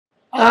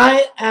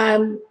I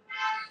am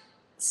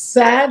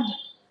sad,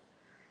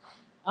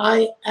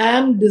 I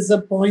am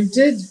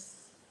disappointed,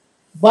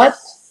 but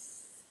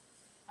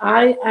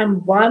I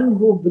am one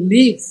who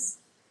believes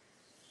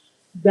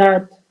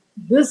that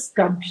this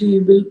country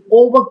will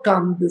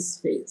overcome this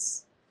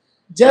phase,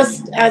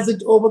 just as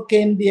it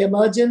overcame the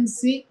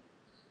emergency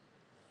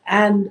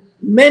and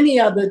many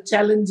other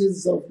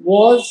challenges of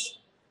wars,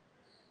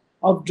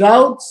 of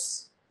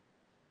droughts,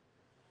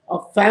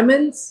 of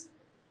famines.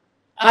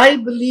 I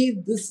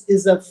believe this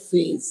is a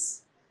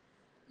phase.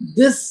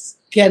 This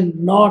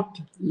cannot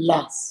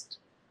last.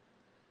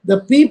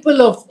 The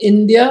people of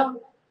India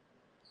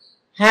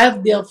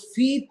have their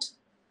feet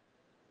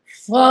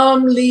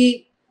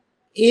firmly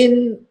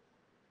in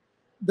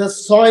the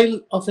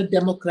soil of a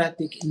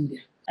democratic India.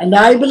 And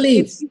I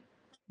believe It's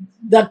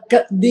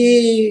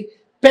the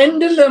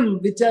pendulum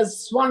which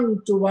has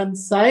swung to one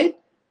side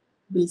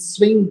will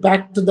swing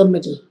back to the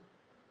middle.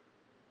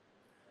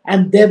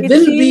 And it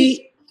seems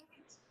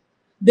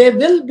there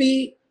will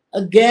be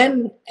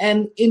again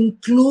an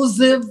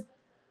inclusive,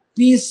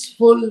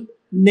 peaceful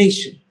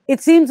nation.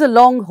 it seems a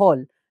long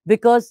haul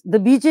because the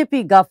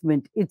BJP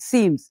government, it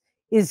seems,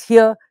 is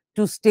here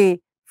to stay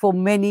for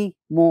many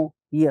more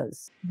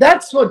years.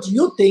 That's what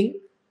you think.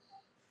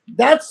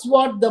 That's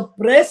what the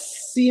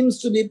press seems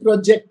to be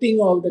projecting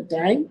all the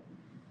time.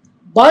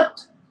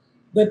 But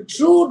the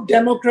true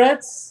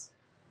Democrats,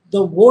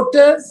 the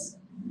voters,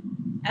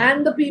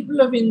 and the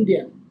people of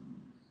India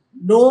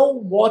know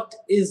what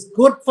is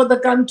good for the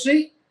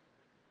country.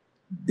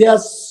 Their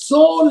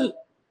soul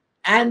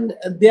and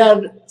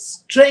their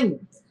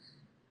strength,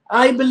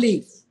 I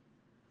believe,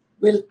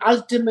 will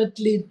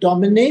ultimately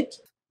dominate.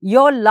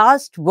 Your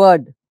last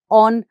word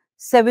on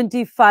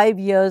 75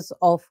 years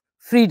of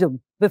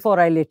freedom before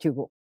I let you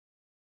go.